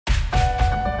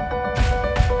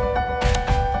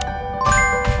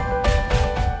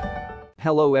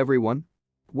Hello everyone.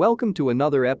 Welcome to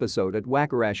another episode at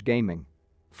wackoRash Gaming.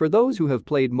 For those who have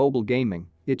played mobile gaming,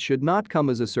 it should not come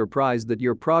as a surprise that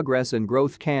your progress and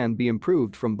growth can be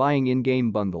improved from buying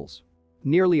in-game bundles.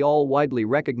 Nearly all widely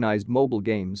recognized mobile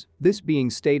games, this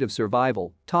being State of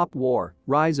Survival, Top War,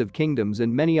 Rise of Kingdoms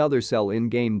and many others sell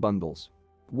in-game bundles.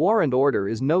 War and Order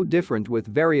is no different with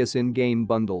various in-game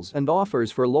bundles and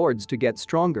offers for lords to get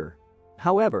stronger.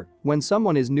 However, when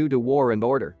someone is new to War and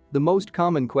Order, the most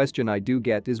common question I do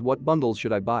get is what bundles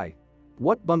should I buy?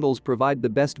 What bundles provide the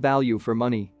best value for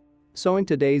money? So in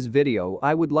today's video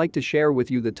I would like to share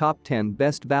with you the top 10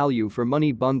 best value for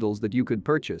money bundles that you could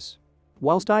purchase.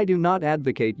 Whilst I do not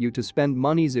advocate you to spend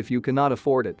monies if you cannot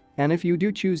afford it, and if you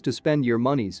do choose to spend your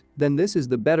monies, then this is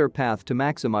the better path to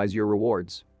maximize your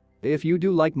rewards. If you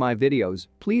do like my videos,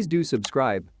 please do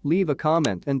subscribe, leave a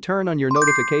comment and turn on your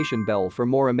notification bell for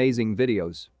more amazing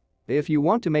videos. If you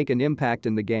want to make an impact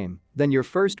in the game, then your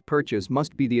first purchase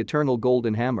must be the Eternal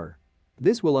Golden Hammer.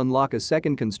 This will unlock a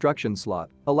second construction slot,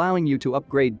 allowing you to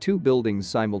upgrade 2 buildings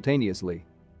simultaneously.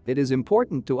 It is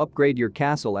important to upgrade your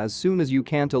castle as soon as you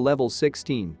can to level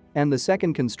 16, and the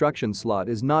second construction slot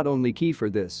is not only key for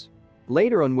this.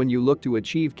 Later on when you look to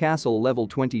achieve castle level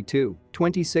 22,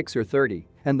 26 or 30,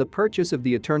 and the purchase of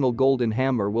the Eternal Golden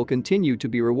Hammer will continue to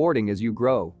be rewarding as you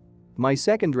grow. My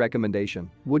second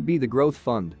recommendation would be the Growth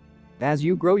Fund. As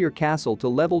you grow your castle to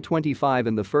level 25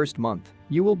 in the first month,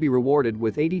 you will be rewarded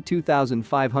with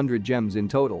 82,500 gems in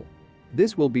total.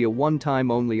 This will be a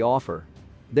one-time only offer.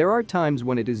 There are times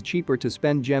when it is cheaper to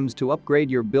spend gems to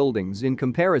upgrade your buildings in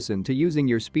comparison to using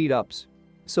your speed ups.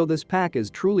 So this pack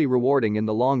is truly rewarding in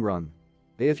the long run.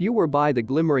 If you were buy the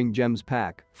Glimmering Gems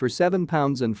pack, for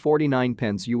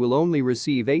 £7.49 you will only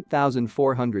receive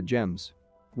 8,400 gems.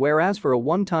 Whereas for a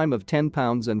one-time of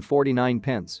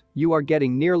 £10.49, you are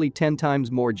getting nearly 10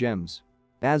 times more gems.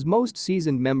 As most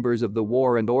seasoned members of the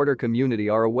War and Order community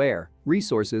are aware,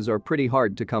 resources are pretty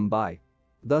hard to come by.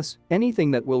 Thus,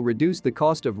 anything that will reduce the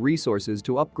cost of resources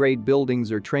to upgrade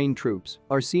buildings or train troops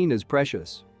are seen as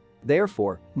precious.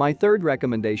 Therefore, my third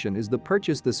recommendation is to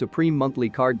purchase the Supreme Monthly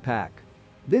Card Pack.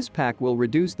 This pack will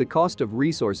reduce the cost of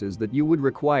resources that you would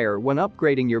require when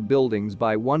upgrading your buildings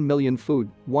by 1 million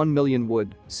food, 1 million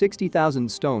wood, 60,000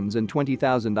 stones and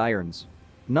 20,000 irons.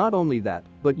 Not only that,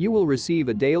 but you will receive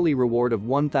a daily reward of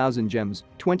 1,000 gems,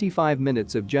 25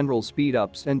 minutes of general speed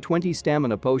ups and 20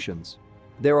 stamina potions.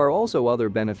 There are also other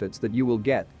benefits that you will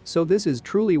get, so this is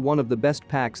truly one of the best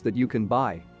packs that you can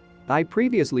buy. I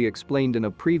previously explained in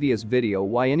a previous video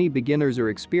why any beginners or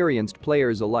experienced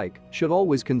players alike should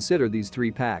always consider these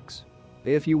 3 packs.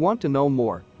 If you want to know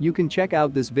more, you can check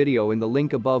out this video in the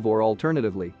link above or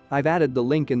alternatively, I've added the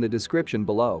link in the description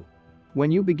below.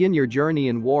 When you begin your journey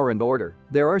in War and Order,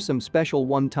 there are some special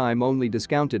one-time only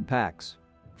discounted packs.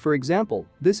 For example,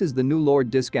 this is the New Lord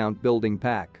Discount Building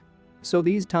Pack. So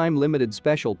these time-limited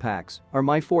special packs are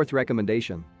my 4th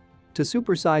recommendation. To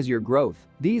supersize your growth,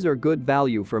 these are good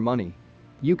value for money.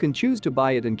 You can choose to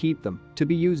buy it and keep them, to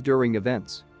be used during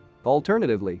events.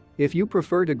 Alternatively, if you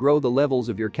prefer to grow the levels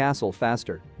of your castle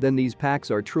faster, then these packs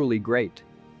are truly great.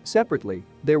 Separately,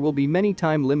 there will be many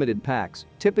time-limited packs,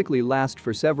 typically last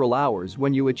for several hours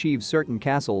when you achieve certain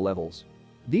castle levels.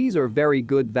 These are very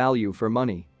good value for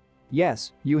money.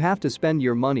 Yes, you have to spend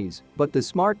your monies, but the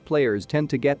smart players tend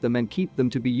to get them and keep them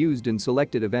to be used in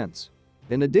selected events.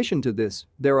 In addition to this,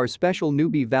 there are special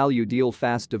Newbie Value Deal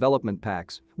Fast Development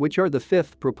Packs, which are the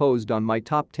 5th proposed on my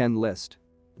top 10 list.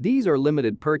 These are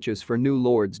limited purchase for new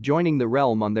lords joining the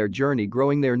realm on their journey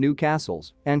growing their new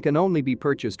castles and can only be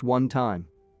purchased one time.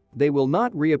 They will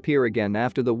not reappear again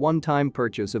after the one-time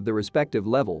purchase of the respective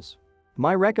levels.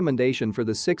 My recommendation for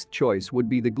the 6th choice would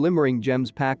be the Glimmering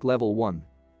Gems Pack Level 1.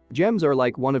 Gems are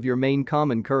like one of your main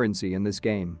common currency in this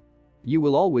game. You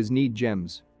will always need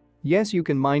gems. Yes, you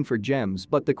can mine for gems,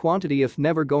 but the quantity is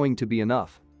never going to be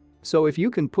enough. So if you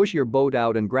can push your boat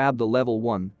out and grab the level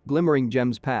 1 Glimmering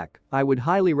Gems pack, I would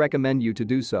highly recommend you to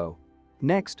do so.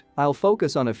 Next, I'll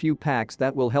focus on a few packs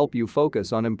that will help you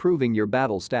focus on improving your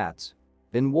battle stats.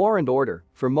 In War and Order,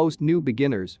 for most new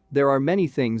beginners, there are many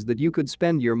things that you could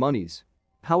spend your monies.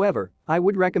 However, I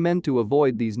would recommend to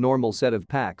avoid these normal set of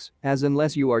packs, as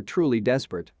unless you are truly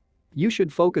desperate. You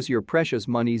should focus your precious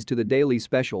monies to the daily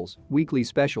specials, weekly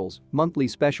specials, monthly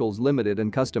specials, limited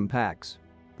and custom packs.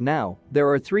 Now, there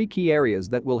are 3 key areas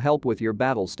that will help with your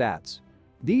battle stats.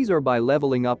 These are by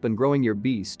leveling up and growing your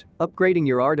beast, upgrading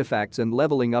your artifacts and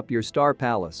leveling up your Star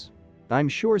Palace. I'm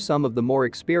sure some of the more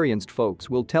experienced folks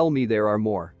will tell me there are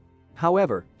more.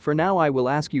 However, for now I will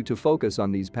ask you to focus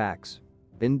on these packs.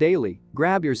 In daily,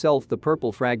 grab yourself the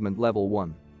Purple Fragment Level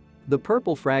 1. The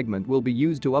Purple Fragment will be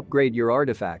used to upgrade your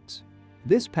artifacts.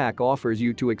 This pack offers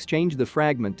you to exchange the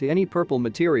fragment to any purple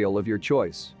material of your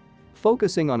choice.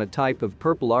 Focusing on a type of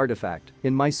purple artifact,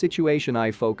 in my situation I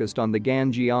focused on the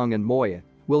Ganjiang and Moye,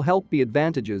 will help be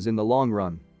advantages in the long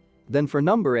run. Then for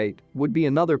number 8 would be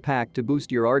another pack to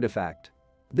boost your artifact.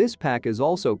 This pack is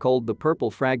also called the Purple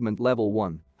Fragment Level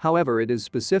 1, however it is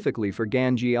specifically for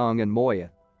Ganjiang and Moye.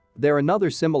 There another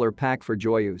similar pack for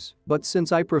Joyeuse, but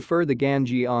since I prefer the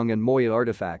Ganjiang and Moye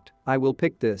artifact, I will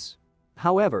pick this.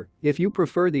 However, if you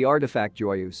prefer the artifact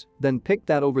Joyeuse, then pick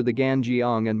that over the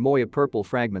Ganjiang and Moye Purple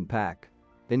Fragment pack.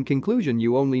 In conclusion,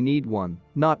 you only need one,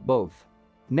 not both.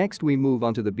 Next we move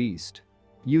on to the beast.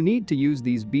 You need to use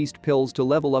these beast pills to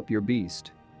level up your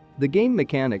beast. The game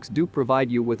mechanics do provide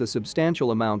you with a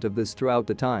substantial amount of this throughout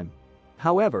the time.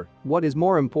 However, what is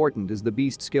more important is the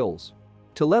beast skills.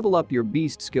 To level up your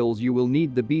beast skills you will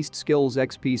need the beast skills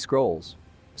XP scrolls.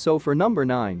 So for number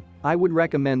 9, I would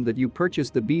recommend that you purchase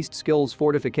the beast skills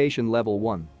fortification level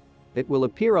 1. It will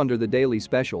appear under the daily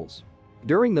specials.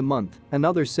 During the month,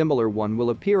 another similar one will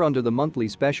appear under the monthly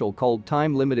special called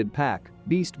time limited pack,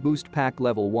 beast boost pack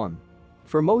level 1.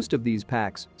 For most of these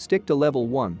packs, stick to level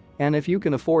 1, and if you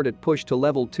can afford it push to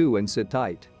level 2 and sit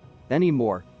tight. Any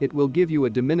more, it will give you a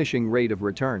diminishing rate of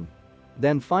return.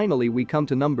 Then finally we come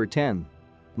to number 10.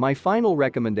 My final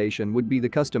recommendation would be the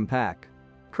custom pack.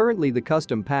 Currently the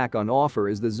custom pack on offer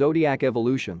is the Zodiac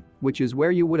Evolution, which is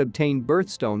where you would obtain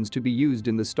birthstones to be used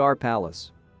in the Star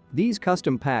Palace. These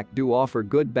custom pack do offer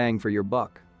good bang for your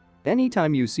buck.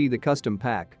 Anytime you see the custom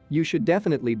pack, you should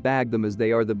definitely bag them as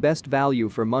they are the best value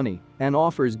for money and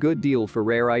offers good deal for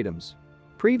rare items.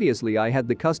 Previously I had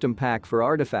the custom pack for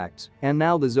artifacts and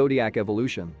now the Zodiac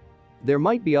Evolution. There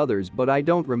might be others but I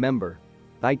don't remember.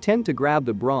 I tend to grab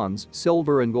the bronze,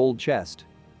 silver and gold chest.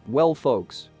 Well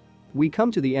folks, we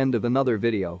come to the end of another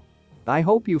video. I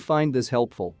hope you find this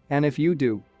helpful, and if you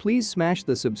do, please smash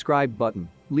the subscribe button,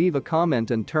 leave a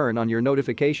comment and turn on your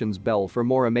notifications bell for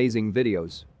more amazing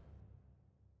videos.